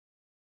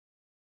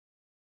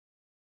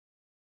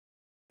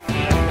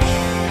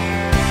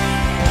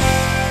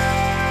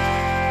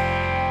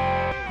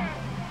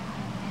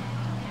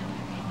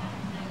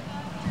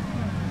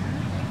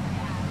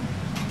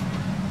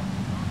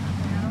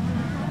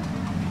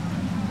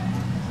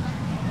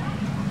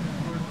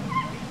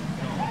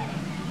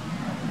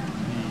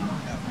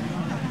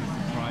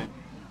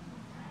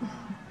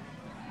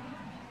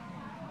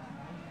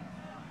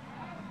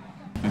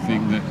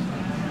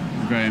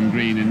Graham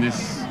Greene in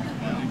this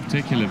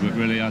particular book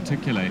really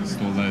articulates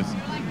all those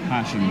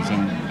passions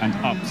and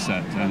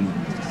upset and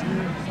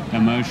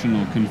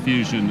emotional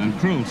confusion and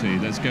cruelty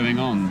that's going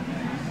on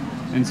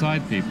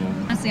inside people.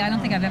 Honestly, I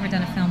don't think I've ever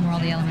done a film where all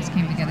the elements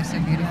came together so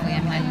beautifully. I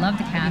mean, I love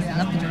the cast, I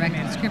love the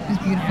director, the script was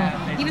beautiful,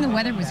 even the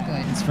weather was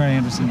good. It's very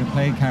interesting to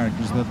play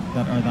characters that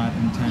are that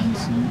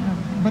intense,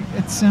 but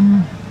it's a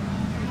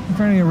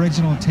very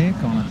original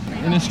take on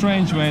it. In a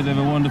strange way, they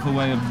have a wonderful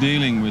way of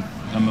dealing with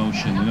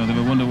emotion. You know, they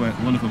have a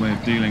wonderful way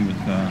of dealing with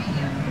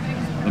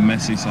the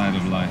messy side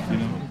of life. You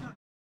know.